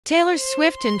Taylor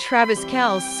Swift and Travis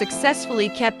Kelce successfully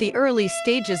kept the early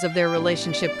stages of their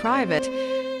relationship private,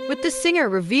 with the singer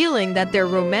revealing that their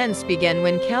romance began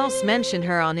when Kelce mentioned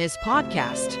her on his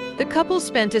podcast. The couple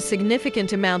spent a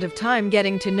significant amount of time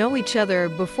getting to know each other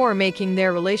before making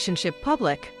their relationship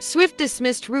public. Swift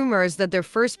dismissed rumors that their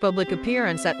first public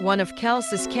appearance at one of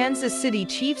Kelce's Kansas City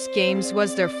Chiefs games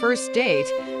was their first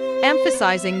date,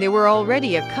 emphasizing they were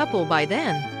already a couple by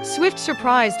then. Swift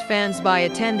surprised fans by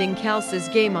attending Kelce's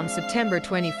game on September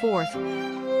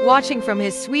 24th, watching from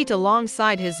his suite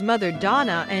alongside his mother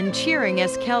Donna and cheering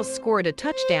as Kelce scored a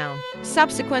touchdown.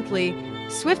 Subsequently,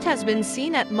 Swift has been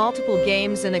seen at multiple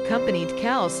games and accompanied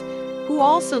Kelce, who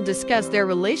also discussed their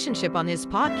relationship on his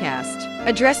podcast.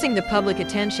 Addressing the public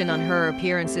attention on her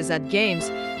appearances at games,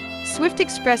 Swift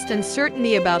expressed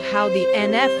uncertainty about how the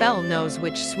NFL knows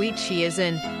which suite she is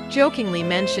in, jokingly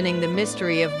mentioning the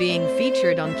mystery of being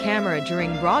featured on camera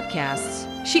during broadcasts.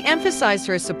 She emphasized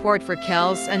her support for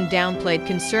Kelce and downplayed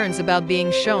concerns about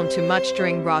being shown too much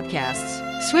during broadcasts.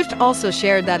 Swift also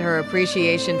shared that her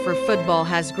appreciation for football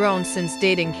has grown since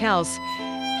dating Kelce,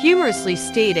 humorously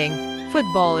stating,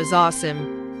 "Football is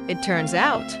awesome. It turns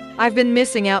out, I've been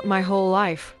missing out my whole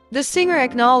life." The singer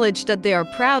acknowledged that they are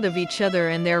proud of each other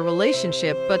and their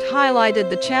relationship, but highlighted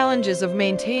the challenges of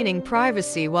maintaining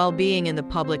privacy while being in the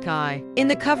public eye. In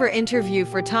the cover interview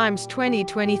for Time's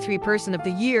 2023 Person of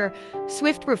the Year,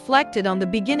 Swift reflected on the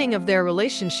beginning of their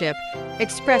relationship,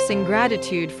 expressing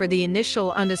gratitude for the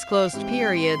initial undisclosed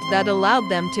period that allowed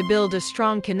them to build a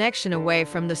strong connection away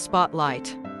from the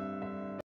spotlight.